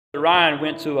Ryan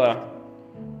went to a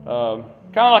kind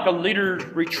of like a leader's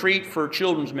retreat for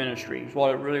children's ministry is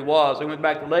what it really was. They went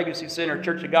back to Legacy Center,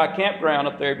 Church of God campground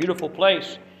up there, beautiful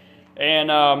place. And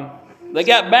they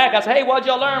got back. I said, hey, what'd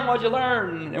y'all learn? What'd you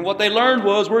learn? And what they learned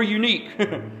was we're unique.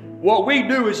 What we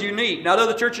do is unique. Now, the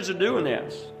other churches are doing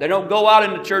this. They don't go out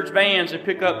in the church vans and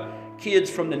pick up kids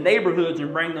from the neighborhoods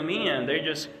and bring them in.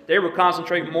 They were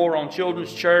concentrating more on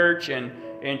children's church and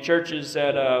churches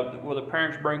that where the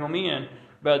parents bring them in.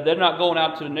 But they're not going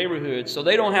out to the neighborhood. So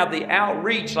they don't have the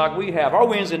outreach like we have. Our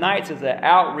Wednesday nights is the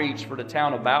outreach for the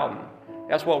town of Bowden.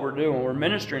 That's what we're doing. We're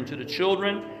ministering to the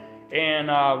children.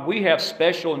 And we have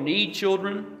special need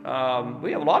children.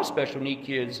 We have a lot of special need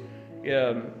kids.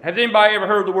 Have anybody ever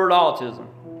heard the word autism?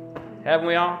 Haven't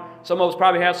we all? Some of us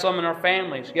probably have some in our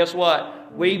families. Guess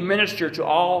what? We minister to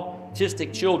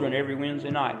autistic children every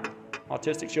Wednesday night.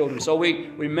 Autistic children. So we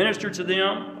minister to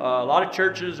them. A lot of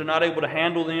churches are not able to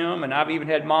handle them, and I've even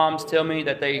had moms tell me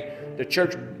that the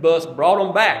church bus brought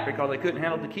them back because they couldn't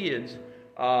handle the kids.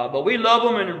 But we love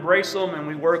them and embrace them, and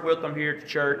we work with them here at the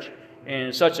church.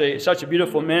 And such a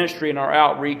beautiful ministry in our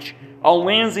outreach on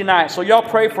Wednesday nights. So y'all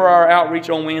pray for our outreach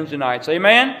on Wednesday nights.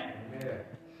 Amen?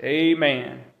 Amen.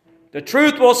 Amen. The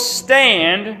truth will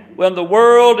stand when the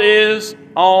world is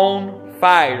on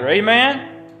fire. Amen?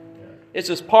 This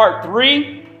is part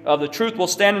 3 of The Truth Will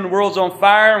Stand when the World's on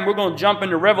Fire. And we're going to jump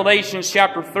into Revelation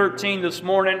chapter 13 this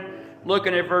morning,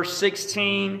 looking at verse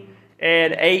 16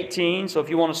 and 18. So if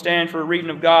you want to stand for a reading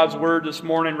of God's Word this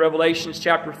morning, Revelation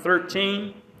chapter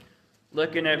 13,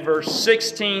 looking at verse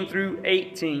 16 through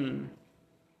 18.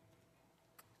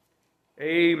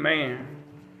 Amen.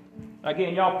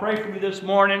 Again, y'all pray for me this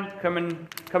morning. Coming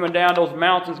down those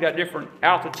mountains, got different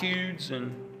altitudes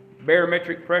and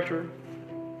barometric pressure.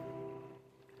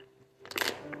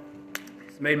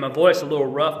 Made my voice a little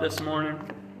rough this morning.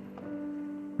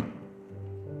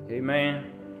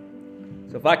 Amen.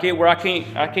 So if I get where I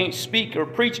can't speak or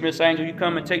preach, Miss Angel, you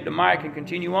come and take the mic and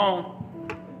continue on.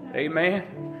 Amen.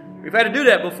 We've had to do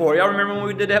that before. Y'all remember when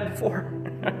we did that before?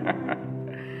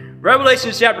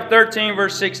 Revelation chapter 13,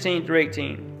 verse 16 through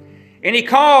 18. And he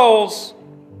calls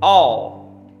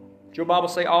all. Did your Bible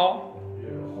say all?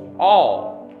 Yes. All.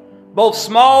 Both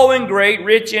small and great,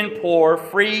 rich and poor,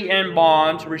 free and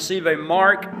bond, to receive a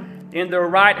mark in their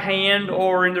right hand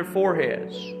or in their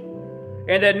foreheads.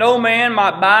 And that no man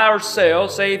might buy or sell,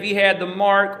 save he had the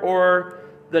mark or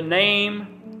the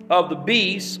name of the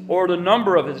beast or the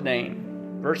number of his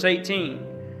name. Verse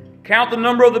 18. Count the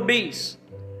number of the beast,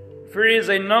 for it is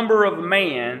a number of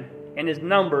man, and his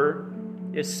number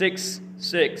is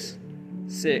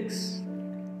 666.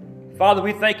 Father,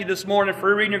 we thank you this morning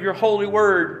for a reading of your holy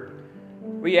word.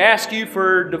 We ask you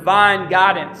for divine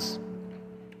guidance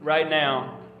right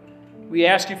now. We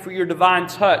ask you for your divine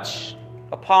touch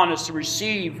upon us to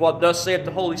receive what thus saith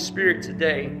the Holy Spirit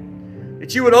today.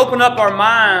 That you would open up our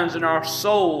minds and our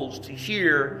souls to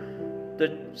hear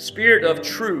the Spirit of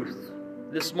truth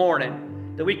this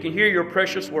morning. That we can hear your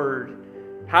precious word.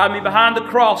 Hide me behind the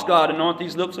cross, God, and anoint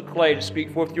these lips of clay to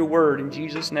speak forth your word in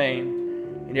Jesus'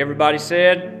 name. And everybody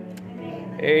said,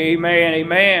 Amen.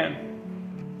 Amen.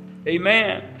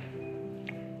 Amen.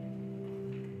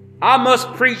 I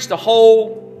must preach the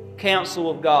whole counsel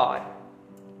of God,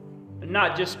 and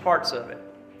not just parts of it.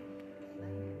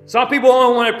 Some people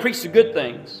only want to preach the good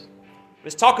things.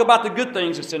 Let's talk about the good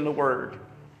things that's in the Word.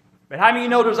 But how many of you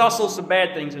know there's also some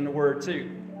bad things in the Word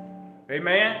too?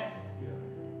 Amen?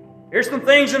 There's some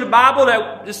things in the Bible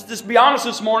that, just be honest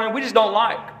this morning, we just don't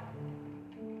like.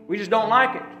 We just don't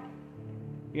like it.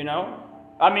 You know?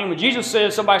 I mean, when Jesus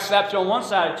says somebody slaps you on one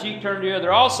side of the cheek, turn to the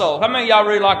other also. How many of y'all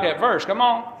really like that verse? Come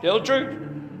on, tell the truth.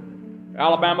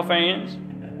 Alabama fans,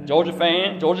 Georgia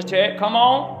fans, Georgia Tech, come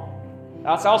on.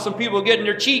 I saw some people getting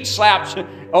their cheeks slapped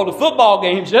on the football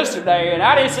games yesterday, and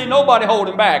I didn't see nobody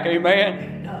holding back,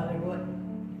 amen? No, they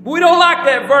wouldn't. We don't like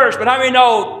that verse, but how many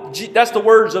know that's the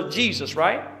words of Jesus,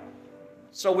 right?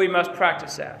 So we must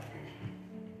practice that.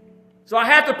 So I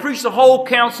have to preach the whole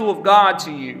counsel of God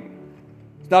to you.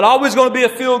 It's not always going to be a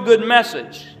feel-good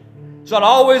message. It's not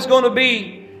always going to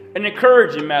be an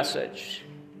encouraging message.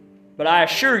 But I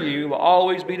assure you, it will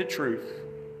always be the truth.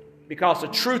 Because the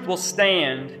truth will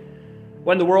stand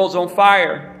when the world's on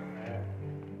fire.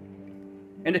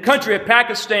 In the country of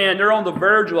Pakistan, they're on the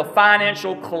verge of a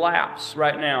financial collapse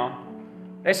right now.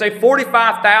 They say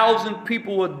 45,000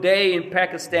 people a day in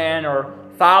Pakistan are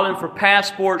filing for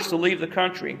passports to leave the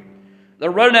country.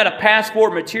 They're running out of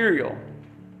passport material.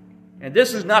 And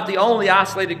this is not the only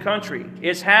isolated country.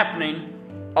 It's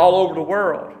happening all over the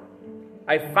world.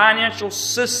 A financial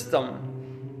system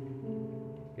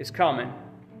is coming.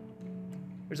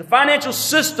 There's a financial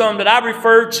system that I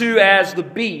refer to as the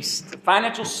beast, the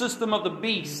financial system of the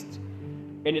beast,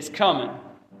 and it's coming.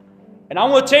 And I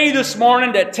want to tell you this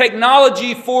morning that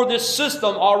technology for this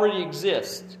system already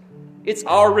exists. It's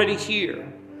already here.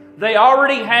 They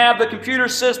already have the computer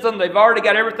system. They've already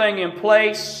got everything in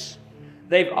place.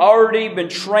 They've already been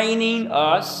training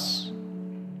us.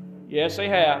 Yes, they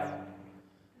have.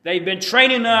 They've been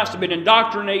training us. They've been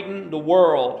indoctrinating the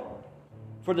world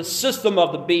for the system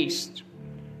of the beast.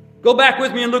 Go back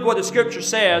with me and look what the Scripture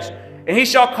says. And he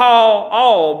shall call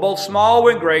all, both small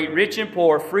and great, rich and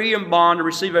poor, free and bond, to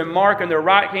receive a mark in their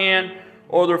right hand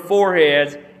or their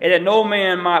foreheads, and that no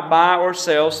man might buy or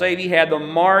sell, save he had the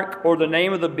mark or the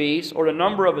name of the beast or the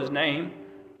number of his name.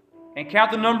 And count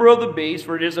the number of the beast,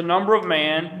 for it is the number of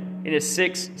man, it is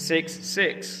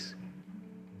 666.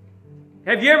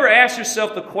 Have you ever asked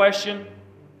yourself the question?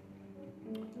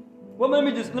 Well, let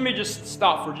me just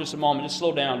stop for just a moment, just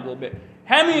slow down a little bit.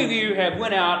 How many of you have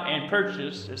went out and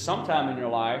purchased at some time in your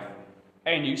life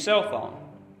a new cell phone?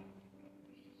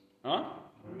 Huh?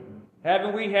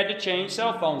 Haven't we had to change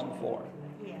cell phones before?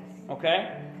 Yes.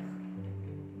 Okay?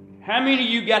 How many of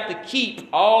you got to keep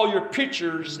all your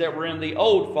pictures that were in the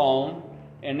old phone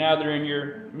and now they're in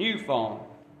your new phone?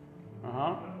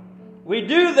 We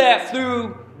do that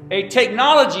through a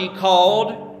technology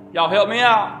called, y'all help me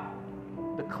out,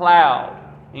 the cloud.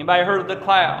 Anybody heard of the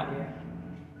cloud?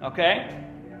 Okay?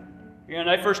 When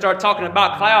they first started talking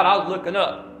about cloud, I was looking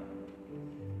up.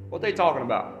 What they talking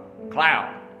about?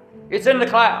 Cloud. It's in the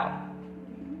cloud.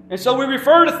 And so we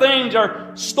refer to things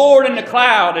are stored in the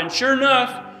cloud. And sure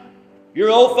enough, your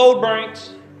old phone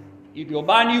breaks. You can go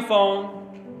buy a new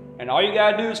phone. And all you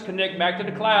got to do is connect back to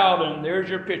the cloud. And there's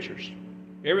your pictures.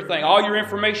 Everything. All your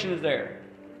information is there.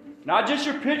 Not just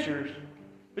your pictures,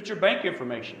 but your bank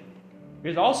information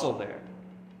is also there.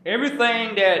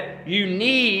 Everything that you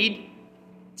need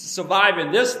to survive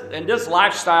in this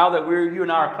lifestyle that you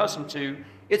and I are accustomed to,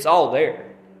 it's all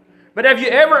there. But have you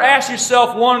ever asked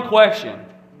yourself one question?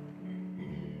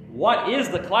 What is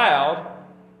the cloud,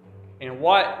 and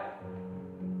what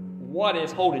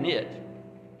is holding it?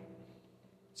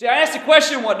 See, I asked the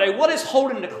question one day, what is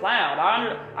holding the cloud?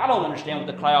 I don't understand what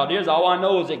the cloud is. All I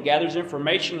know is it gathers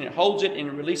information, it holds it, and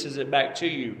it releases it back to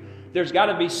you. There's got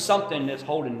to be something that's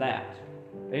holding that.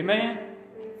 Amen?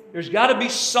 There's got to be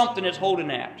something that's holding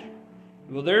that.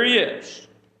 Well, there he is.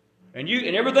 And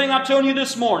everything I'm telling you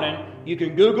this morning, you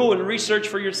can Google and research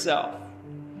for yourself.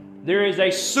 There is a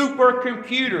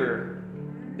supercomputer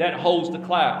that holds the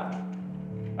cloud.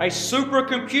 A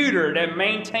supercomputer that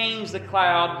maintains the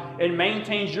cloud and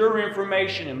maintains your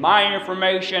information and my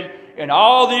information and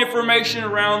all the information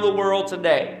around the world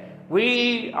today.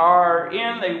 We are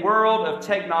in a world of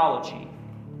technology.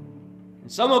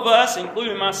 And some of us,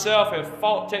 including myself, have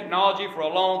fought technology for a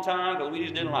long time because we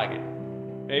just didn't like it.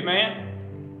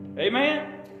 Amen?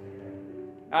 Amen?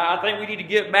 I think we need to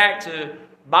get back to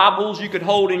Bibles you could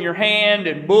hold in your hand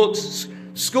and books,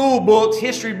 school books,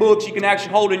 history books you can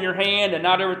actually hold in your hand and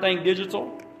not everything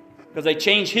digital. Because they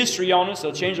change history on us.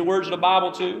 They'll change the words of the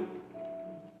Bible too.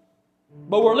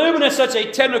 But we're living in such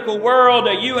a technical world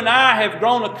that you and I have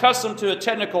grown accustomed to a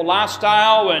technical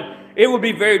lifestyle, and it would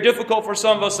be very difficult for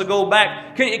some of us to go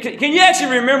back. Can you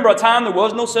actually remember a time there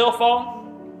was no cell phone?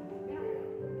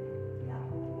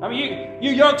 I mean,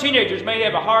 you young teenagers may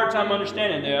have a hard time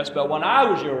understanding this, but when I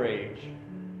was your age,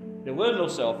 there was no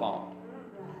cell phone.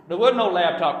 There was no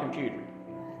laptop computer.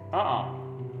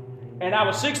 And I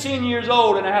was 16 years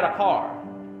old and I had a car.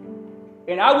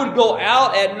 And I would go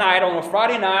out at night on a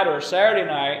Friday night or a Saturday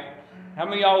night. How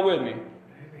many of y'all with me?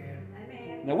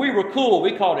 Amen. Now we were cool.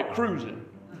 We called it cruising.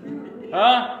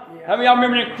 Huh? How many of y'all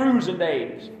remember them cruising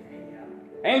days?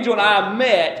 Angel and I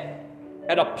met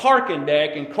at a parking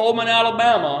deck in Coleman,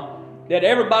 Alabama, that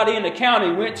everybody in the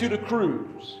county went to the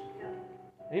cruise.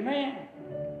 Amen.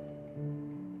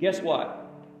 Guess what?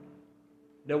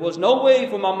 There was no way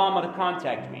for my mama to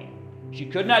contact me. She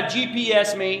could not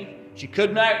GPS me. She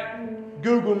could not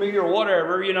Google me or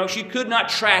whatever. You know, she could not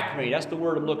track me. That's the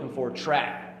word I'm looking for,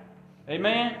 track.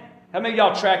 Amen? How many of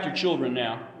y'all track your children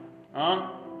now? Huh?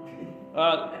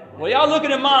 Well, y'all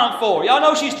looking at mom for? Y'all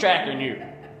know she's tracking you.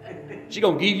 She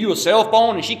going to give you a cell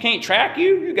phone and she can't track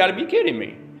you? You got to be kidding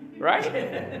me. Right?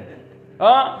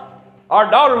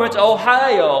 Our daughter went to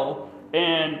Ohio,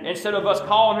 and instead of us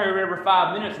calling her every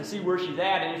 5 minutes to see where she's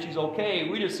at and if she's okay,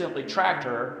 we just simply tracked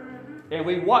her. And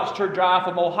we watched her drive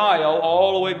from Ohio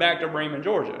all the way back to Bremen,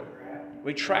 Georgia.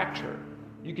 We tracked her.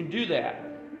 You can do that.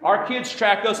 Our kids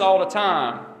track us all the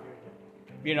time.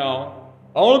 You know,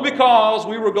 only because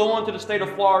we were going to the state of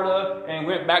Florida and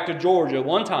went back to Georgia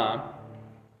one time.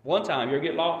 One time. You ever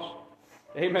get lost?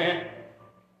 Amen.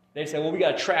 They said, well, we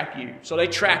got to track you. So they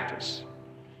tracked us.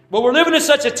 But we're living in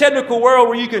such a technical world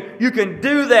where you can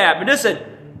do that. But listen,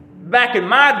 back in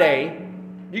my day,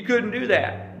 you couldn't do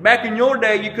that. Back in your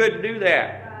day, you couldn't do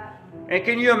that. And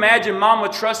can you imagine mama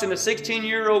trusting a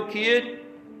 16-year-old kid?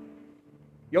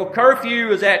 Your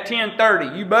curfew is at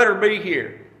 10:30. You better be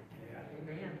here.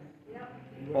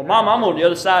 Well, Mama, I'm on the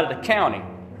other side of the county.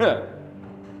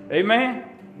 Amen?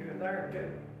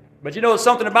 But you know, it's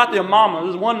something about them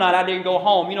mamas. This one night I didn't go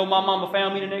home. You know, my mama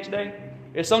found me the next day.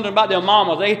 It's something about them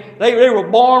mamas. They were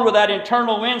born with that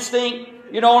internal instinct.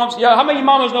 You know what I'm saying? How many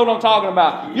mamas know what I'm talking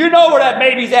about? You know where that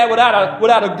baby's at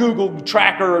without a Google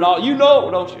tracker and all. You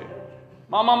know, don't you?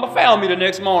 My mama found me the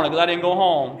next morning because I didn't go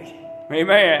home.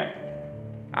 Amen.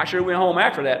 I sure went home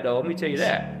after that, though. Let me tell you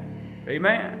that.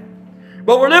 Amen.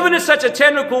 But we're living in such a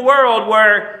technical world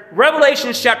where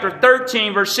Revelation chapter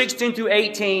 13, verse 16 to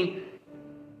 18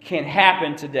 can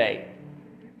happen today.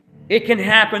 It can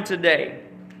happen today.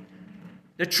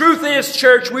 The truth is,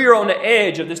 church, we are on the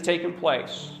edge of this taking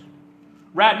place.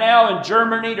 Right now in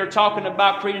Germany, they're talking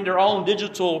about creating their own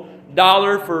digital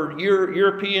dollar for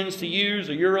Europeans to use,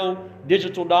 a euro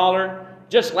digital dollar.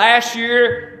 Just last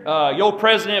year, your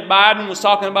President Biden was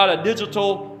talking about a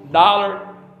digital dollar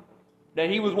that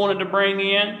he was wanting to bring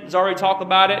in. He's already talked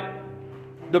about it.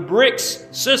 The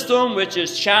BRICS system, which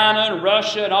is China and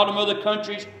Russia and all them other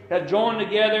countries that joined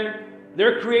together,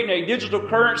 they're creating a digital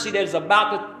currency that is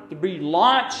about to be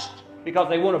launched because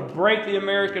they want to break the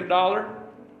American dollar.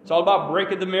 It's all about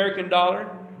breaking the American dollar.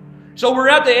 So we're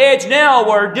at the edge now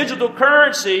where digital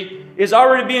currency is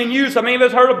already being used. How many of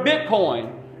us heard of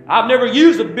Bitcoin? I've never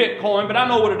used a Bitcoin, but I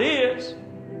know what it is.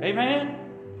 Amen.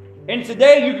 And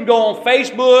today you can go on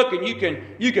Facebook and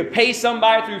you can pay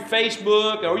somebody through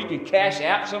Facebook, or you can cash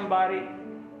out somebody.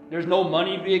 There's no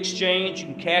money to be exchanged.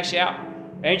 You can cash out.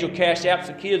 Angel cash apps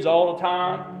the kids all the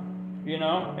time, you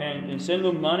know, and send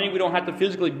them money. We don't have to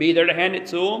physically be there to hand it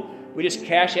to them. We just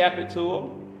cash app it to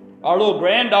them. Our little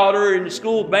granddaughter in the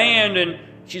school band, and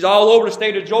she's all over the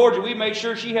state of Georgia. We made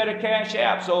sure she had a cash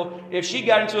app. So if she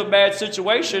got into a bad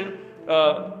situation,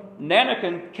 Nana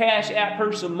can cash app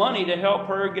her some money to help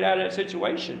her get out of that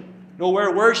situation. Know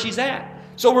where she's at.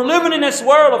 So we're living in this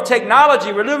world of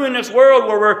technology. We're living in this world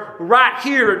where we're right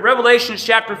here in Revelation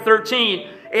chapter 13.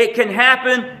 It can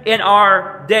happen in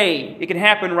our day. It can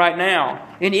happen right now.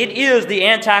 And it is the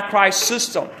Antichrist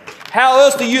system. How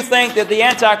else do you think that the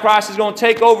Antichrist is going to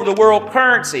take over the world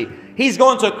currency? He's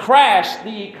going to crash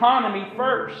the economy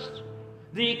first.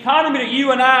 The economy that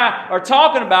you and I are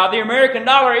talking about, the American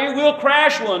dollar, it will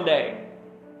crash one day.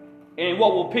 And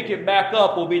what will pick it back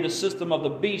up will be the system of the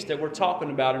beast that we're talking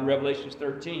about in Revelation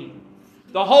 13.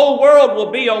 The whole world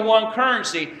will be on one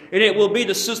currency, and it will be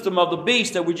the system of the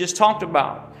beast that we just talked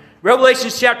about. Revelation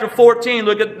chapter 14,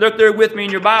 look there with me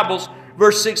in your Bibles,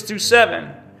 verse 6 through 7.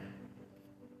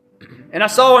 And I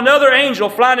saw another angel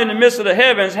flying in the midst of the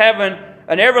heavens, having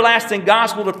an everlasting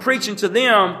gospel to preach unto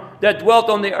them that dwelt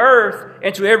on the earth,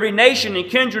 and to every nation and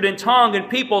kindred and tongue and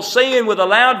people, saying with a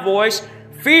loud voice,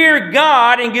 Fear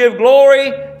God and give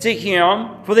glory to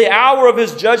Him, for the hour of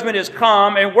His judgment is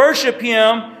come, and worship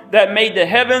Him that made the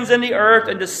heavens and the earth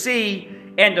and the sea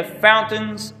and the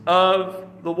fountains of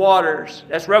the waters.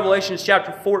 That's Revelation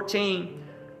chapter 14,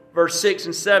 verse 6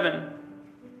 and 7.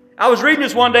 I was reading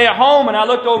this one day at home, and I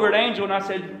looked over at Angel and I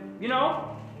said, you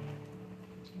know,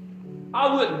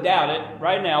 I wouldn't doubt it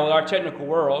right now with our technical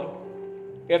world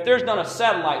if there's not a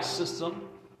satellite system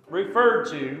referred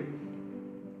to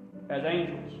as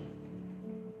angels.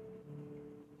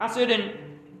 I said, and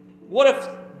what if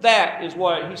that is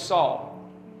what he saw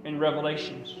in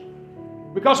Revelations?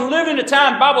 Because we're living in a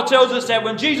time, the Bible tells us that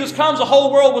when Jesus comes, the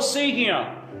whole world will see Him.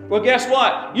 Well, guess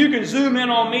what? You can zoom in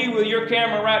on me with your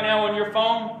camera right now on your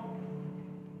phone,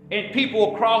 and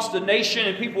people across the nation,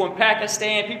 and people in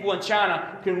Pakistan, people in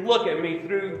China can look at me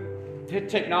through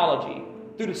technology,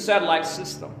 through the satellite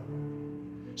system.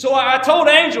 So I told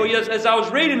Angel, as I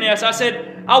was reading this, I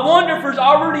said, I wonder if there's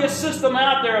already a system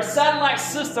out there, a satellite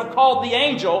system called the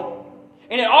Angel,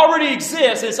 and it already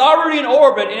exists, it's already in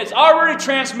orbit, and it's already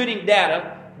transmitting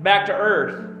data back to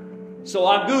Earth. So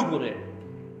I Googled it.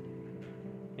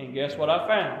 And guess what I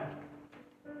found?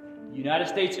 The United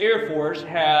States Air Force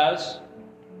has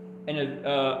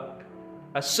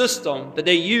a system that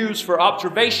they use for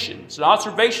observation. It's an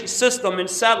observation system in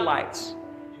satellites.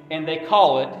 And they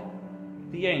call it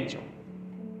the Angel.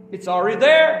 It's already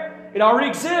there. It already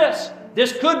exists.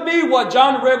 This could be what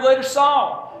John the Revelator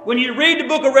saw. When you read the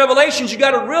book of Revelations, you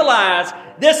got to realize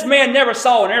this man never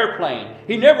saw an airplane.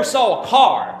 He never saw a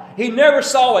car. He never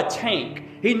saw a tank.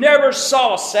 He never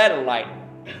saw a satellite.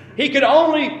 He could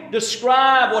only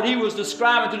describe what he was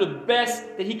describing to the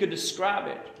best that he could describe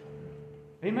it.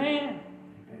 Amen.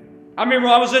 I remember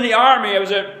when I was in the Army, I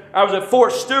was at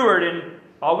Fort Stewart, and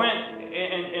I went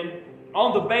and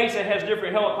on the base it has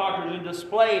different helicopters in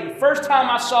display. And the first time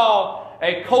I saw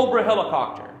a Cobra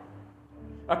helicopter.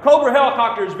 A Cobra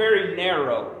helicopter is very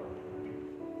narrow.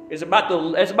 It's about a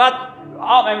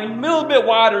little bit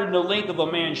wider than the length of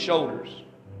a man's shoulders.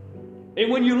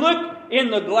 And when you look in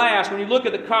the glass, when you look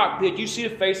at the cockpit, you see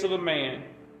the face of a man.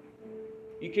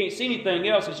 You can't see anything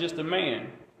else, it's just a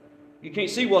man. You can't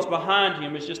see what's behind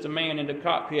him, it's just a man in the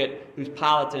cockpit who's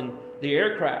piloting the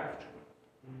aircraft.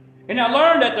 And I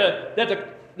learned that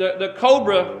the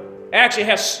Cobra actually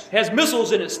has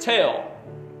missiles in its tail.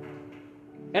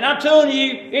 And I'm telling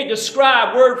you, it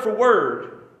described word for word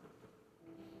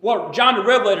what John the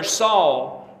Revelator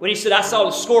saw when he said, I saw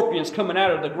the scorpions coming out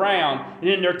of the ground, and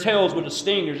in their tails were the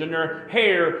stingers, and their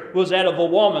hair was that of a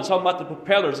woman. Talking about the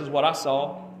propellers is what I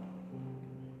saw.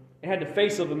 It had the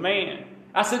face of a man.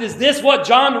 I said, is this what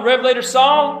John the Revelator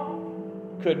saw?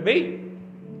 Could be.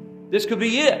 This could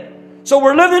be it. So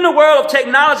we're living in a world of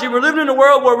technology. We're living in a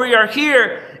world where we are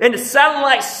here, and the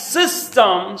satellite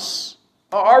systems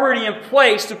are already in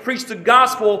place to preach the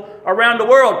gospel around the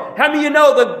world. How many of you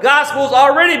know the gospel is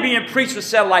already being preached with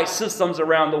satellite systems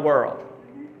around the world?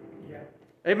 Yeah.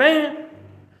 Amen?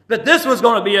 That this was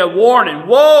going to be a warning.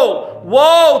 Woe!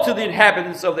 Woe to the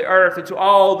inhabitants of the earth and to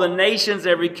all the nations,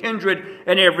 every kindred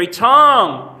and every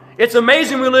tongue. It's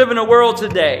amazing we live in a world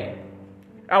today.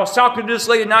 I was talking to this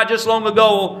lady not just long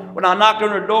ago when I knocked on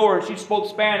her door and she spoke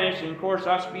Spanish, and of course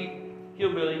I speak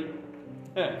hillbilly.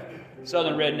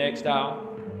 Southern redneck style.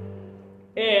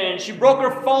 And she broke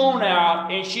her phone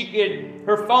out, and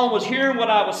her phone was hearing what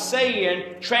I was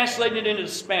saying, translating it into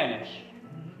Spanish.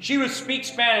 She would speak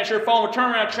Spanish, her phone would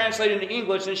turn around, translate it into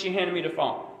English, and she handed me the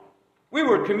phone. We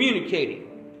were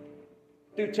communicating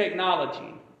through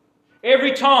technology.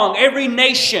 Every tongue, every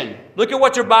nation. Look at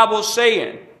what your Bible is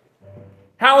saying.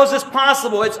 How is this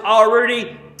possible? It's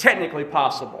already technically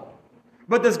possible.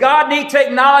 But does God need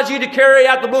technology to carry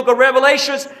out the book of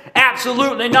Revelations?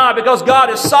 Absolutely not, because God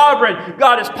is sovereign,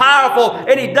 God is powerful,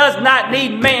 and He does not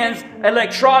need man's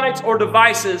electronics or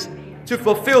devices to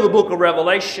fulfill the book of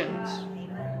Revelations.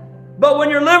 But when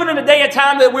you're living in the day and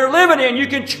time that we're living in, you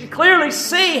can clearly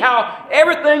see how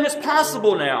everything is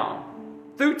possible now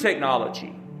through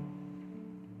technology.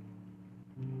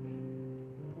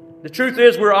 The truth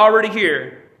is, we're already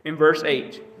here in verse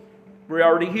 8. We're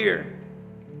already here.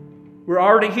 We're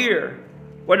already here.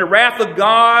 When the wrath of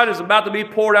God is about to be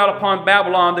poured out upon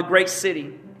Babylon, the great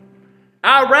city.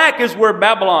 Iraq is where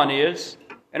Babylon is,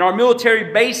 and our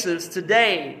military bases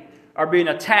today are being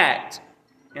attacked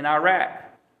in Iraq.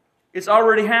 It's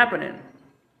already happening.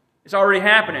 It's already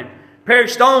happening. Perry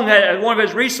Stone, had one of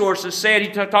his resources, said, he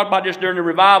talked about this during the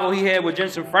revival he had with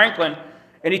Jensen Franklin,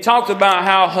 and he talked about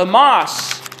how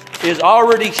Hamas is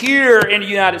already here in the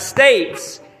United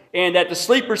States, and that the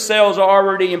sleeper cells are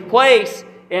already in place,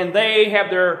 and they have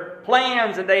their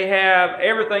plans, and they have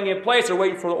everything in place. They're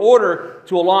waiting for the order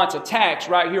to launch attacks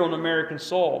right here on American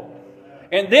soil.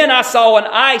 And then I saw an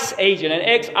ICE agent, an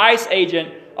ex-ICE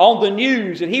agent, on the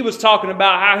news, and he was talking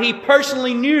about how he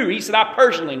personally knew. He said, I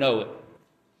personally know it.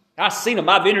 I've seen them.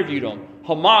 I've interviewed them.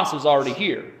 Hamas is already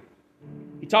here.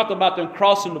 He talked about them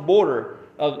crossing the border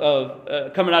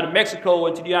of coming out of Mexico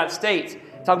into the United States.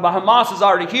 Talking about Hamas is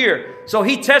already here. So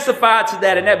he testified to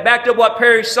that, and that backed up what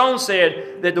Perry Stone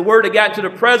said, that the word had gotten to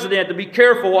the president to be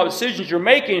careful what decisions you're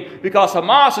making because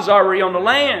Hamas is already on the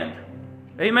land.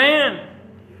 Amen.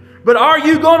 But are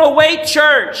you going to wait,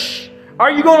 church? Are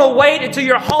you going to wait until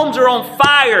your homes are on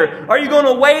fire? Are you going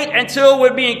to wait until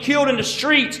we're being killed in the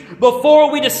streets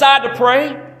before we decide to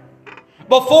pray?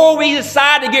 Before we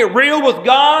decide to get real with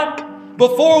God?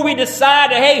 Before we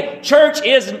decide that, hey, church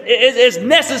is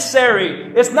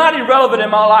necessary. It's not irrelevant in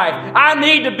my life. I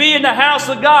need to be in the house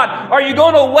of God. Are you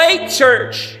going to wait,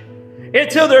 church,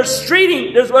 until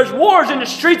there's wars in the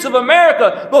streets of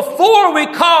America before we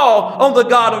call on the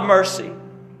God of mercy?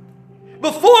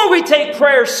 Before we take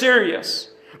prayer serious?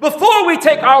 Before we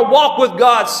take our walk with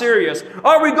God serious?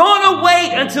 Are we going to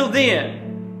wait until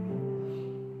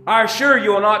then? I assure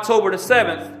you, on October the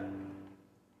 7th,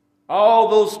 all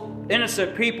those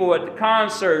innocent people at the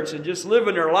concerts and just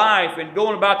living their life and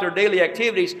going about their daily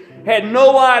activities had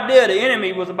no idea the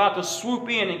enemy was about to swoop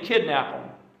in and kidnap them.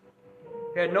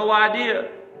 Had no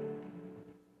idea.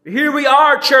 Here we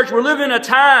are, church. We're living in a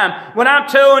time when I'm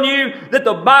telling you that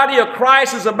the body of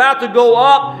Christ is about to go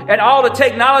up and all the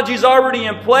technology is already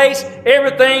in place.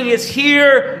 Everything is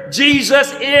here.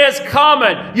 Jesus is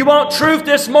coming. You want truth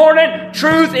this morning?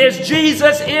 Truth is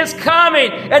Jesus is coming.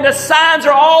 And the signs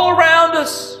are all around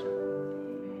us.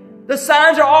 The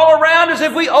signs are all around us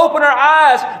if we open our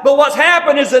eyes. But what's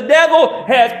happened is the devil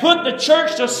has put the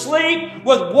church to sleep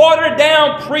with watered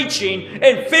down preaching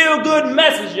and feel-good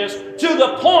messages to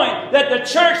the point that the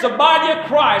church, the body of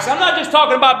Christ, I'm not just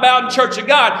talking about Bowden Church of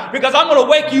God, because I'm going to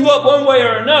wake you up one way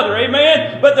or another,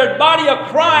 amen? But the body of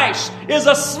Christ is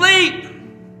asleep.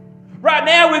 Right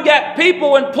now we've got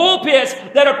people in pulpits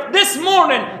that are this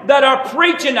morning that are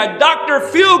preaching a Dr.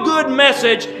 Feel-Good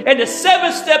message and the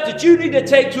 7 steps that you need to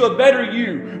take to a better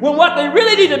you. When what they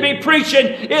really need to be preaching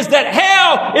is that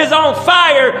hell is on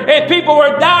fire and people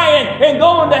are dying and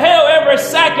going to hell every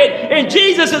second and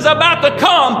Jesus is about to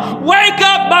come. Wake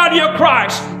up, body of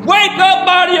Christ. Wake up,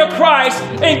 body of Christ,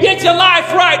 and get your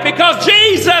life right because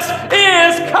Jesus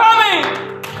is coming.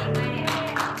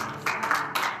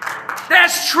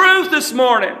 That's truth this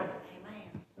morning.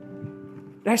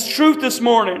 That's truth this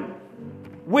morning.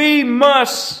 We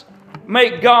must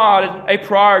make God a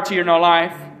priority in our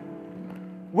life.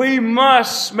 We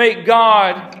must make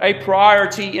God a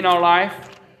priority in our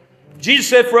life. Jesus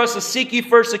said for us to seek ye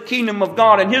first the kingdom of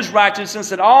God and His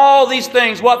righteousness and all these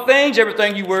things. What things?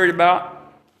 Everything you worried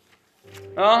about.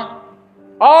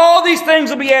 All these things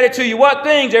will be added to you. What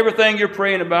things? Everything you're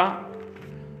praying about.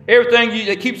 Everything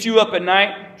that keeps you up at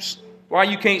night. Why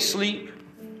you can't sleep,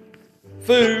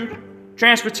 food,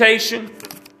 transportation,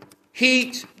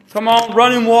 heat, come on,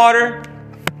 running water.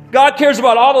 God cares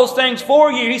about all those things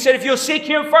for you. He said if you'll seek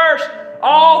Him first,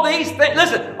 all these things,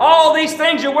 listen, all these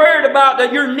things you're worried about,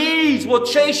 that your needs will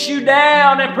chase you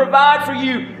down and provide for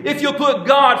you if you'll put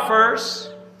God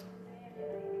first.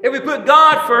 If we put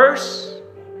God first,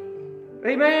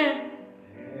 amen.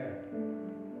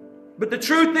 But the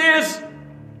truth is,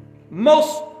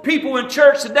 most people in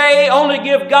church today only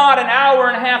give God an hour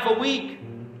and a half a week.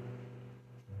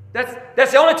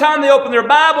 That's the only time they open their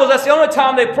Bibles. That's the only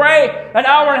time they pray. An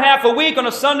hour and a half a week on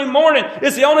a Sunday morning.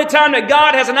 It's the only time that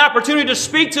God has an opportunity to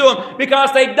speak to them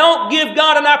because they don't give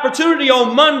God an opportunity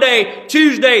on Monday,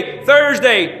 Tuesday,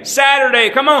 Thursday,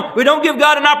 Saturday. Come on. We don't give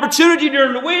God an opportunity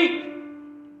during the week.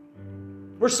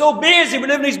 We're so busy. We're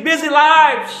living these busy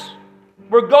lives.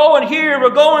 We're going here,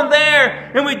 we're going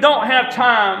there, and we don't have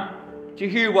time to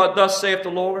hear what thus saith the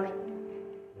Lord.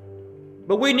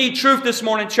 But we need truth this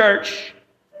morning, church.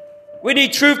 We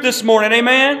need truth this morning,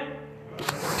 amen?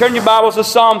 Turn your Bibles to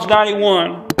Psalms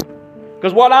 91.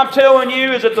 Because what I'm telling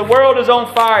you is that the world is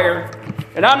on fire.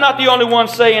 And I'm not the only one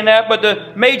saying that, but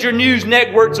the major news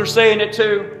networks are saying it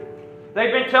too.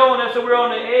 They've been telling us that we're on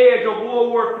the edge of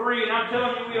World War III, and I'm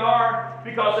telling you we are,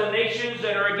 because the nations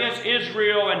that are against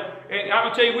Israel, and I'm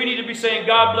going to tell you we need to be saying,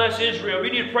 God bless Israel. We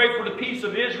need to pray for the peace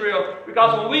of Israel,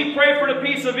 because when we pray for the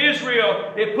peace of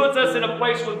Israel, it puts us in a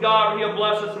place with God where He'll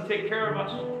bless us and take care of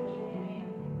us.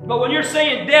 But when you're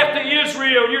saying death to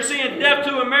Israel, you're saying death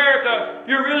to America,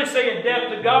 you're really saying death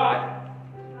to God.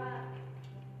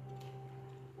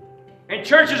 And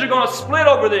churches are going to split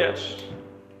over this.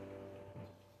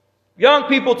 Young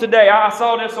people today, I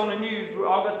saw this on the news.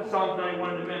 I'll get to Psalm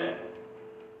 91 in a minute.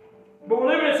 But we're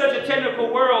living in such a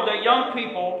technical world that young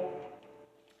people,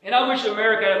 and I wish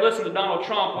America had listened to Donald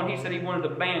Trump when he said he wanted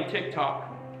to ban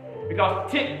TikTok. Because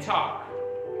TikTok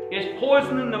is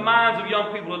poisoning the minds of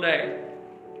young people today.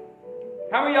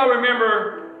 How many of y'all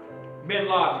remember bin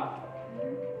Laden?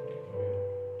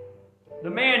 The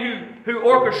man who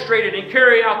orchestrated and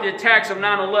carried out the attacks of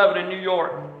 9/11 in New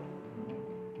York.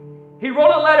 He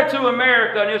wrote a letter to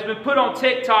America, and it's been put on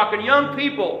TikTok, and young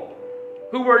people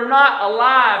who were not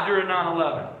alive during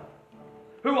 9/11,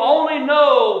 who only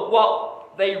know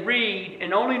what they read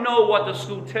and only know what the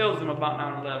school tells them about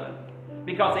 9/11,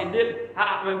 because they didn't.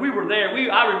 I mean, we were there.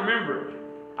 I remember.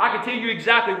 I can tell you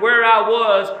exactly where I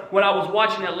was when I was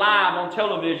watching it live on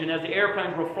television as the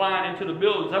airplanes were flying into the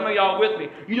buildings. How many of y'all with me?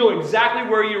 You know exactly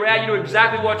where you're at. You know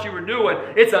exactly what you were doing.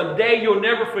 It's a day you'll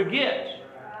never forget.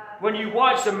 When you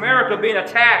watched America being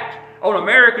attacked on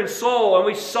American soil, and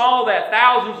we saw that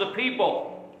thousands of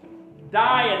people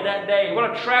dying that day.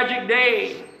 What a tragic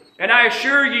day. And I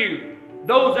assure you,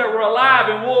 those that were alive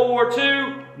in World War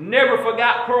II never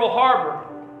forgot Pearl Harbor.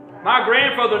 My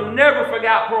grandfather never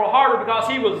forgot Pearl Harbor because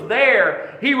he was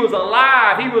there. He was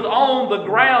alive. He was on the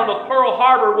ground of Pearl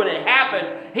Harbor when it happened.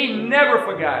 He never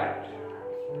forgot it.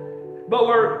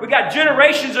 But we got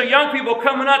generations of young people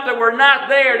coming up that were not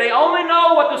there. They only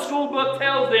know what the school book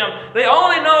tells them. They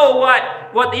only know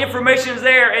what the information is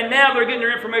there. And now they're getting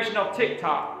their information off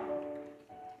TikTok.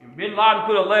 And Bin Laden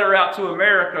put a letter out to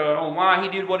America on why he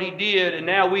did what he did. And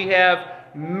now we have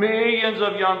millions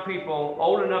of young people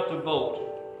old enough to vote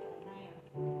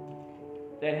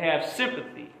that have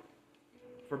sympathy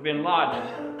for Bin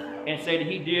Laden and say that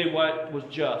he did what was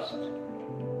just.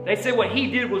 They say what he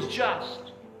did was just.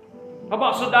 How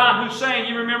about Saddam Hussein?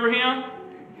 You remember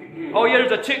him? Oh yeah,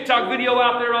 there's a TikTok video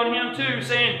out there on him too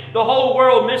saying the whole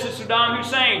world misses Saddam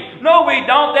Hussein. No, we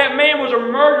don't. That man was a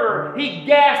murderer. He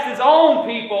gassed his own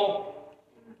people.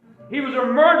 He was a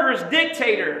murderous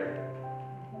dictator.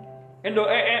 And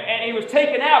he was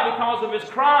taken out because of his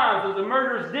crimes as a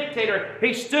murderous dictator.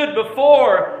 He stood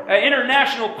before an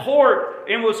international court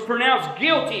and was pronounced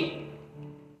guilty.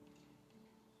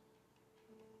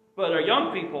 But our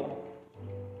young people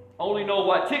only know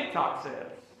what TikTok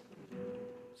says.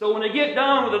 So when they get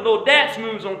done with the little dance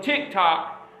moves on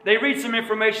TikTok, they read some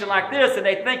information like this and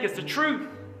they think it's the truth.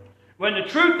 When the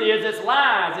truth is, it's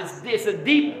lies. It's a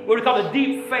deep, what we call the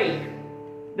deep fake.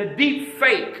 The deep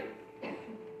fake.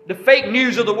 The fake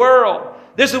news of the world.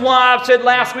 This is why I've said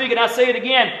last week, and I say it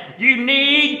again. You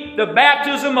need the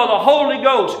baptism of the Holy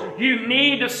Ghost. You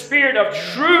need the Spirit of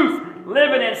truth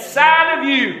living inside of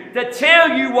you to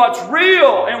tell you what's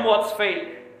real and what's fake.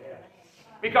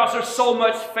 Because there's so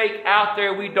much fake out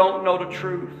there, we don't know the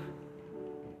truth.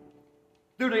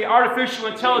 Through the artificial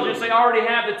intelligence, they already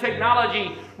have the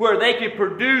technology where they can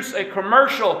produce a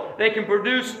commercial. They can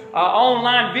produce an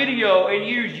online video and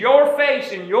use your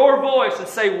face and your voice to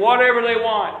say whatever they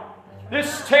want.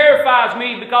 This terrifies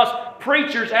me because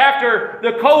preachers, after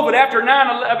COVID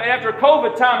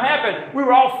time happened, we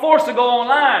were all forced to go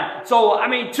online. So,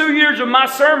 2 years of my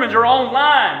sermons are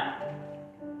online.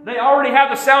 They already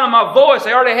have the sound of my voice.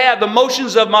 They already have the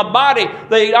motions of my body.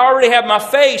 They already have my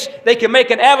face. They can make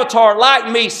an avatar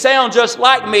like me, sound just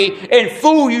like me, and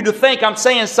fool you to think I'm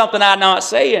saying something I'm not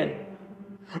saying.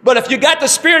 But if you got the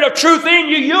Spirit of truth in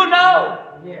you, you'll know.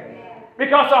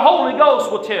 Because the Holy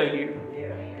Ghost will tell you.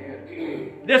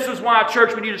 This is why,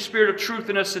 church, we need a Spirit of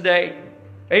truth in us today.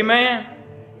 Amen?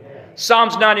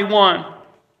 Psalms 91.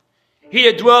 He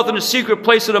that dwelleth in the secret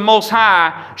place of the Most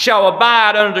High shall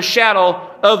abide under the shadow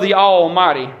of the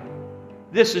Almighty.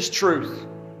 This is truth.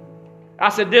 I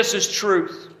said, this is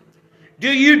truth. Do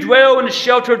you dwell in the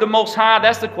shelter of the Most High?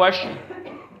 That's the question.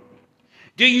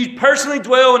 Do you personally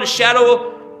dwell in the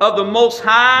shadow of the Most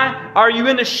High? Are you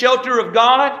in the shelter of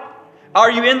God? Are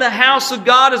you in the house of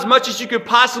God as much as you could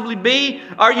possibly be?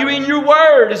 Are you in your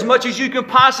word as much as you could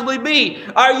possibly be?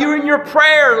 Are you in your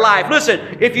prayer life? Listen,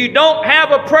 if you don't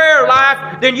have a prayer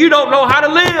life, then you don't know how to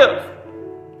live.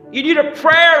 You need a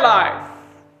prayer life.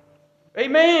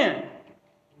 Amen.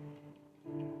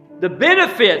 The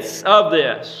benefits of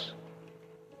this: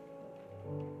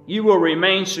 you will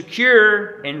remain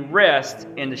secure and rest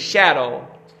in the shadow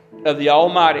of the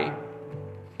Almighty.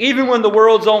 Even when the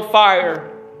world's on fire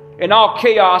and all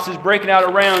chaos is breaking out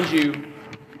around you,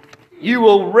 you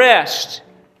will rest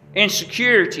in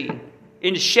security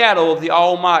in the shadow of the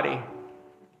Almighty.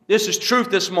 This is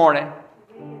truth this morning.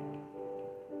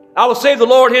 I will say the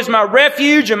Lord is my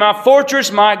refuge and my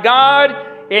fortress, my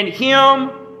God, in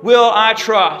Him will I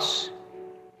trust.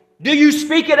 Do you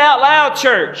speak it out loud,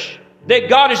 church, that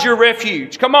God is your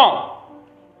refuge? Come on.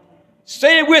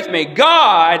 Say it with me.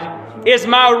 God is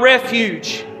my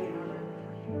refuge.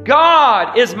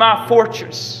 God is my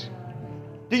fortress.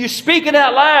 Do you speak it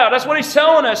out loud? That's what He's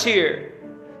telling us here.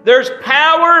 There's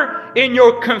power in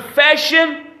your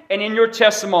confession and in your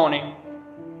testimony.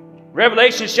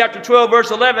 Revelation chapter 12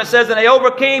 verse 11 says, and they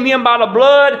overcame Him by the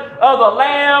blood of the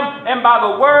Lamb and by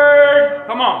the word,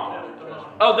 come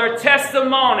on, of their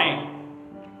testimony.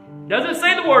 Doesn't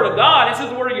say the word of God. It says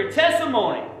the word of your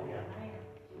testimony.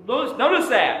 Notice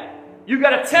that. You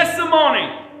got a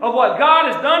testimony of what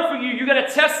God has done for you. You got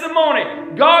a testimony.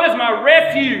 God is my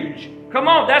refuge. Come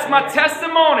on, that's my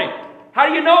testimony. How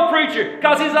do you know, preacher?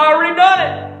 Because He's already done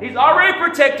it. He's already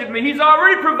protected me. He's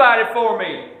already provided for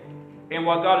me. And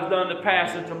what God has done in the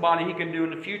past and somebody He can do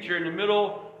in the future in the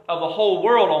middle of the whole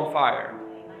world on fire.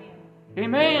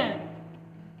 Amen.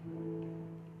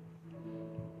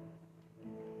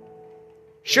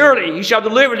 Surely He shall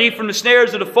deliver thee from the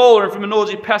snares of the fowler and from the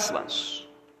noisy pestilence.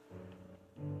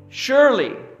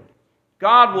 Surely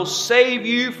God will save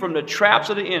you from the traps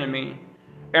of the enemy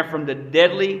and from the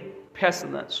deadly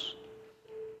pestilence.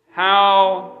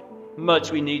 How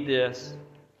much we need this.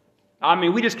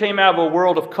 We just came out of a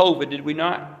world of COVID, did we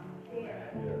not?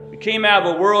 We came out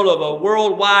of a world of a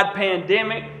worldwide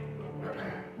pandemic.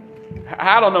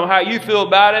 I don't know how you feel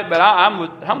about it, but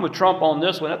I'm with Trump on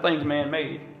this one. That thing's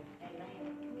man-made.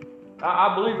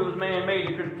 I believe it was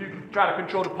man-made to try to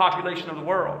control the population of the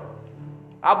world.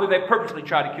 I believe they purposely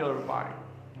tried to kill everybody.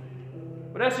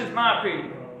 But that's just my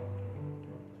opinion.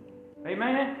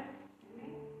 Amen?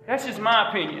 That's just my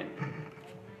opinion.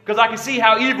 Because I can see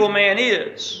how evil man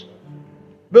is.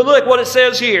 But look what it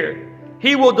says here.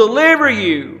 He will deliver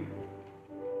you.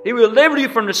 He will deliver you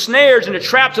from the snares and the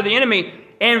traps of the enemy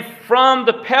and from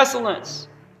the pestilence.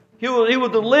 He will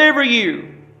deliver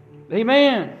you.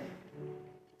 Amen.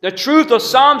 The truth of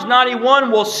Psalms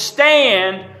 91 will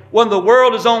stand when the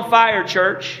world is on fire,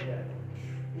 church.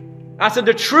 I said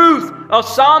the truth of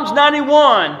Psalms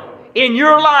 91 in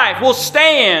your life will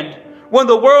stand when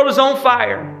the world is on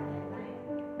fire.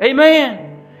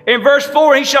 Amen. In verse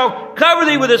 4, He shall cover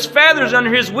thee with His feathers,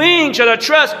 under His wings shall thou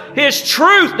trust. His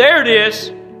truth, there it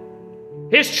is.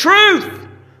 His truth.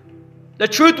 The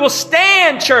truth will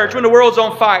stand, church, when the world's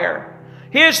on fire.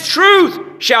 His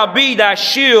truth shall be thy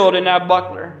shield and thy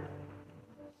buckler.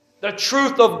 The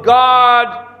truth of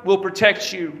God will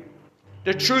protect you.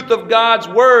 The truth of God's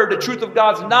Word, the truth of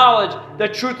God's knowledge, the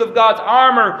truth of God's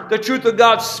armor, the truth of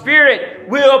God's Spirit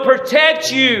will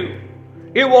protect you.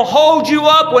 It will hold you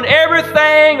up when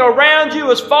everything around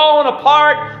you is falling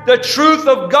apart. The truth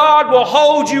of God will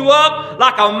hold you up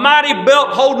like a mighty belt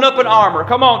holding up an armor.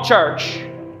 Come on, church.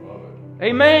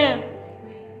 Amen.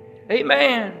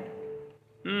 Amen.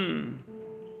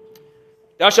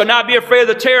 Thou shalt not be afraid of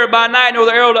the terror by night, nor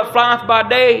the arrow that flieth by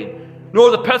day,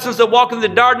 nor the pestilence that walketh in the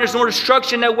darkness, nor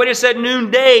destruction that waiteth at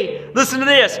noonday. Listen to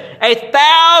this.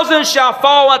 1,000 shall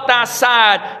fall at thy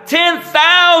side,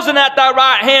 10,000 at thy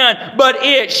right hand, but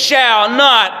it shall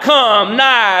not come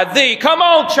nigh thee. Come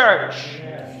on, church.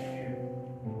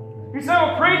 You say,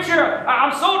 well, preacher,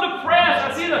 I'm so depressed.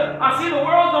 I see the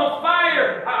world's on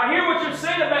fire. I hear what you're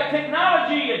saying about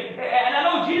technology, and I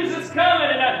know Jesus is coming,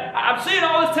 and I'm seeing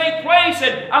all this take place,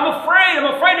 and I'm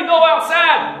afraid to go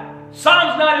outside.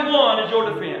 Psalms 91 is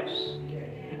your defense.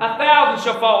 1,000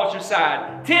 shall fall at your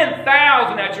side,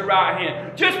 10,000 at your right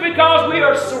hand. Just because we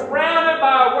are surrounded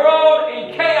by a world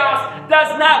in chaos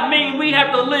does not mean we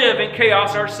have to live in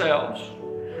chaos ourselves.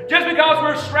 Just because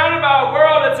we're surrounded by a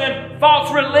world that's in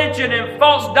false religion and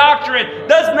false doctrine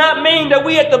does not mean that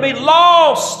we have to be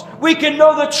lost. We can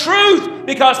know the truth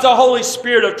because the Holy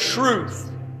Spirit of truth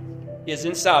is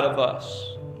inside of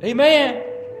us. Amen.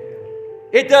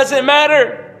 It doesn't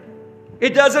matter.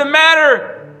 It doesn't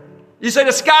matter. You say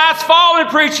the sky's falling,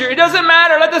 preacher. It doesn't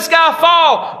matter. Let the sky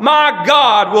fall. My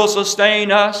God will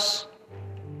sustain us.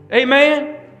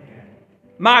 Amen.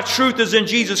 My truth is in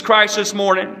Jesus Christ this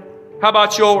morning. How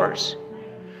about yours?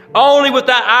 Only with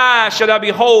thy eyes shall thou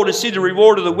behold and see the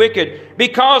reward of the wicked.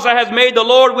 Because thou hast made the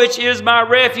Lord, which is my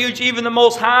refuge, even the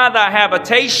Most High, thy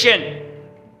habitation.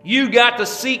 You got to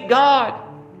seek God.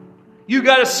 You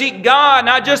got to seek God,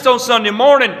 not just on Sunday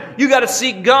morning. You got to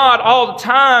seek God all the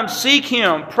time. Seek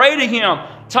Him. Pray to Him.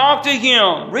 Talk to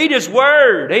Him. Read His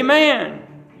Word. Amen.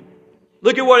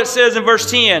 Look at what it says in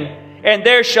verse 10. And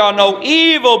there shall no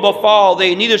evil befall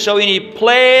thee, neither shall any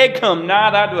plague come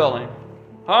nigh thy dwelling.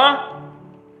 Huh?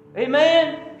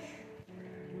 Amen?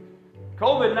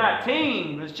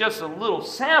 COVID-19 is just a little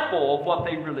sample of what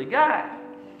they really got.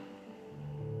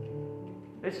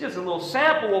 It's just a little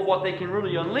sample of what they can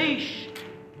really unleash.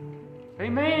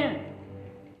 Amen.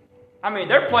 I mean,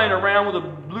 they're playing around with a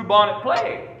bubonic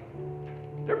plague.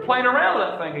 They're playing around with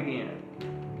that thing again.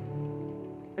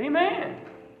 Amen.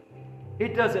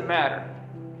 It doesn't matter.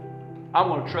 I'm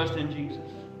going to trust in Jesus.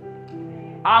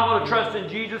 I'm going to trust in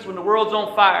Jesus when the world's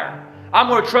on fire. I'm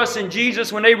going to trust in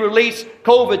Jesus when they release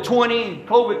COVID-20,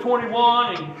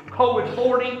 COVID-21, and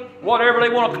COVID-40, whatever they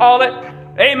want to call it.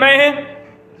 Amen.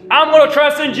 I'm going to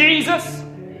trust in Jesus.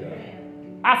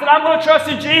 I said, I'm going to trust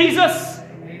in Jesus.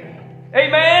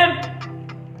 Amen.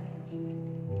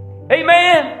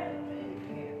 Amen.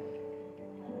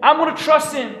 I'm going to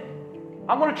trust Him.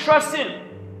 I'm going to trust Him.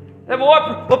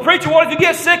 Well, preacher, what if you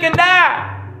get sick and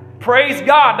die? Praise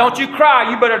God. Don't you cry.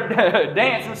 You better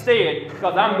dance instead,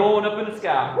 because I'm going up in the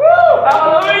sky. Woo!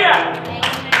 Hallelujah.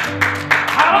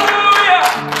 Hallelujah.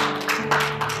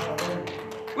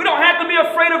 We don't have to be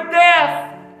afraid of death.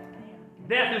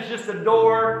 Death is just a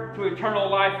door to eternal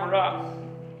life for us.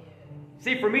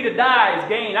 See, for me to die is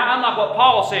gain. I'm like what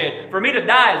Paul said. For me to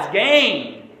die is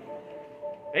gain.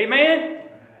 Amen?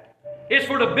 It's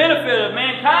for the benefit of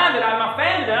mankind that my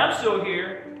family, that I'm still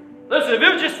here. Listen, if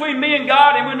it was just between me and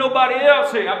God and with nobody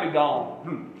else here, I'd be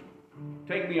gone.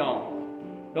 Take me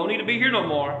on. Don't need to be here no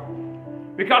more.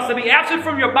 Because to be absent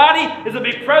from your body is to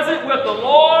be present with the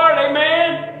Lord.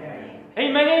 Amen?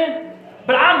 Amen?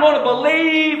 But I'm going to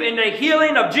believe in the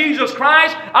healing of Jesus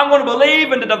Christ. I'm going to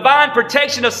believe in the divine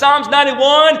protection of Psalms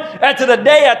 91. And to the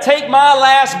day I take my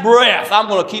last breath, I'm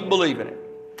going to keep believing it.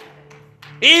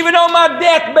 Even on my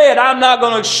deathbed, I'm not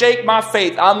going to shake my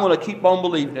faith. I'm going to keep on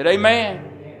believing it. Amen.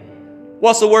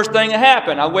 What's the worst thing to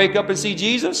happen? I wake up and see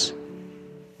Jesus?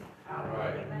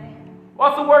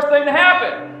 What's the worst thing to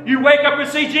happen? You wake up and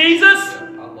see Jesus?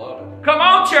 I love it. Come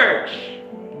on, church.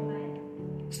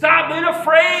 Stop being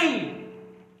afraid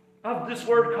of this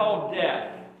word called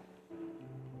death.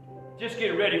 Just get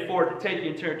ready for it to take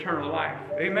you into eternal life.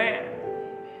 Amen.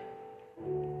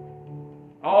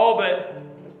 Oh, but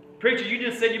preacher, you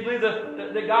just said you believe that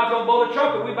God's going to blow the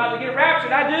trumpet. We're about to get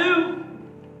raptured. I do.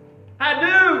 I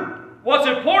do. What's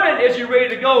important is you're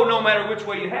ready to go no matter which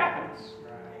way it happens.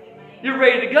 You're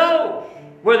ready to go.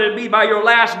 Whether it be by your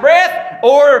last breath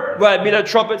or whether it be the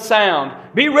trumpet sound.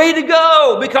 Be ready to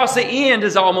go because the end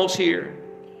is almost here.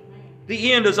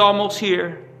 The end is almost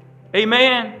here.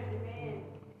 Amen.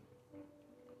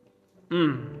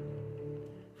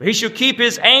 For he shall keep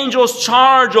his angels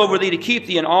charge over thee to keep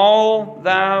thee in all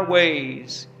thy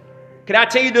ways. Can I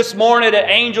tell you this morning that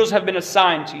angels have been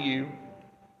assigned to you?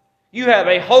 You have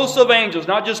a host of angels,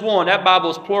 not just one. That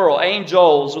Bible is plural.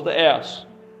 Angels with the S.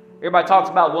 Everybody talks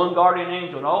about one guardian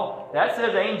angel. No, that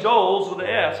says angels with the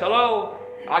S. Hello?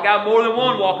 I got more than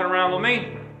one walking around with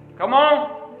me. Come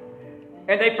on.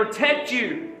 And they protect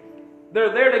you.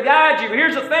 They're there to guide you.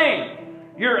 Here's the thing.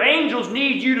 Your angels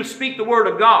need you to speak the word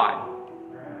of God.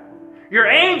 Your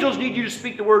angels need you to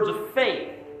speak the words of faith.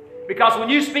 Because when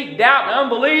you speak doubt and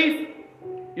unbelief,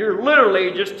 you're literally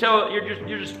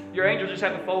your angels just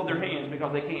have to fold their hands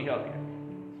because they can't help you.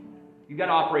 You've got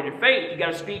to operate in faith. You've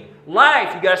got to speak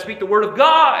life. You've got to speak the word of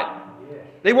God.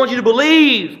 They want you to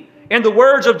believe in the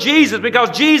words of Jesus because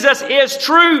Jesus is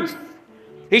truth.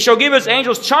 He shall give his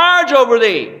angels charge over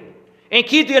thee and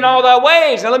keep thee in all thy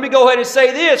ways. Now let me go ahead and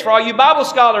say this for all you Bible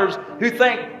scholars who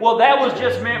think, well, that was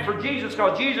just meant for Jesus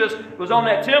because Jesus was on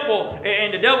that temple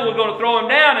and the devil was going to throw him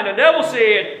down. And the devil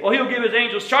said, well, he'll give his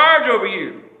angels charge over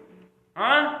you.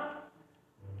 Huh?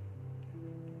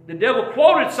 The devil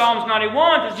quoted Psalms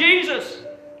 91 to Jesus.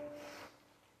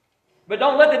 But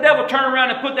don't let the devil turn around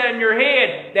and put that in your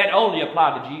head. That only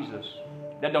applied to Jesus.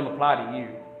 That don't apply to you.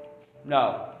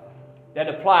 No. That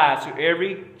applies to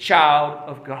every child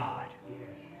of God.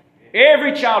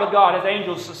 Every child of God has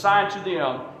angels assigned to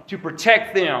them to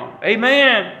protect them.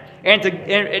 Amen.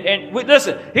 And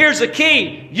listen, here's the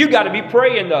key. You got to be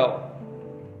praying though.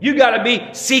 You got to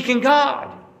be seeking God.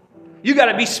 You got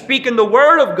to be speaking the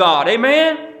word of God.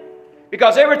 Amen.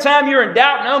 Because every time you're in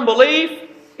doubt and unbelief,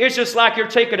 it's just like you're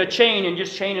taking a chain and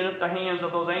just chaining up the hands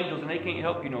of those angels and they can't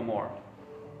help you no more.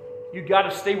 You got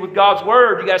to stay with God's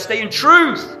word. You got to stay in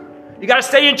truth. You got to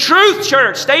stay in truth,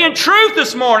 church. Stay in truth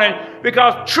this morning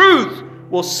because truth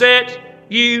will set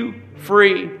you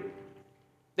free.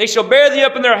 They shall bear thee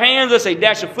up in their hands lest they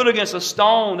dash a foot against a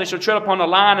stone. They shall tread upon the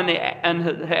lion and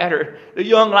the adder, the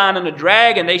young lion and the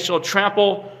dragon. They shall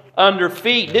trample under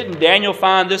feet. Didn't Daniel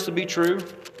find this to be true?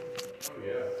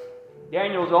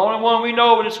 Daniel was the only one we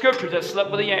know in the scriptures that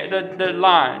slept with the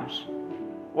lions.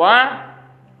 Why?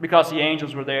 Because the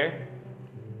angels were there.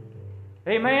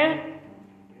 Amen?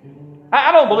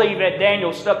 I don't believe that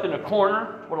Daniel slept in a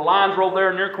corner where the lions were over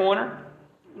there in their corner.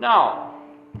 No.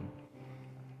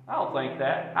 I don't think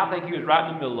that. I think he was right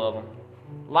in the middle of them.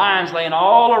 Lions laying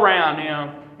all around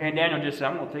him. And Daniel just said,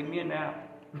 I'm going to take me a nap.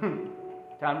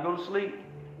 Time to go to sleep.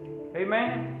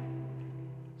 Amen?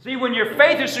 See, when your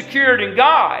faith is secured in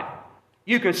God,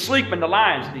 you can sleep in the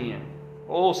lion's den.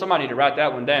 Oh, somebody need to write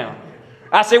that one down.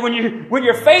 I say when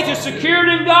your faith is secured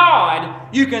in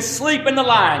God, you can sleep in the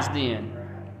lion's den.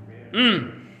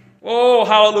 Oh,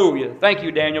 hallelujah. Thank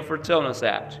you, Daniel, for telling us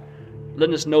that.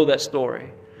 Letting us know that story.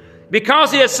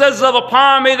 Because he has set his love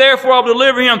upon me, therefore I will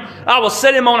deliver him. I will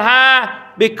set him on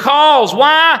high. Because,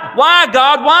 why? Why,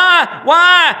 God? Why?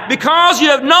 Why? Because you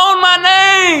have known my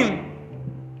name.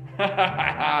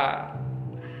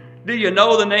 Do you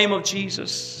know the name of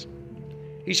Jesus?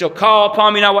 He shall call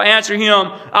upon me and I will answer him.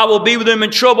 I will be with them in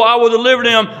trouble. I will deliver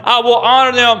them. I will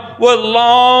honor them with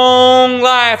long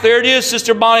life. There it is,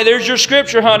 Sister Bonnie. There's your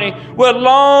scripture, honey. With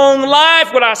long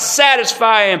life will I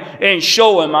satisfy him and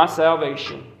show him my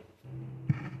salvation.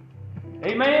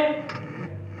 Amen.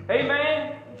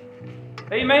 Amen.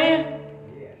 Amen.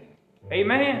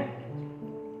 Amen.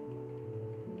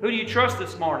 Who do you trust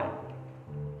this morning?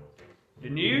 The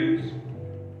news?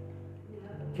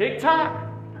 TikTok?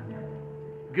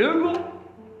 Google?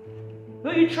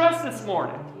 Who do you trust this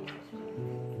morning?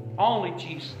 Only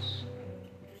Jesus.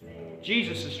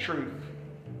 Jesus is truth.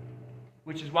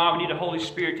 which is why we need the Holy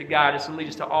Spirit to guide us and lead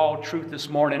us to all truth this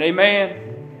morning.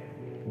 Amen.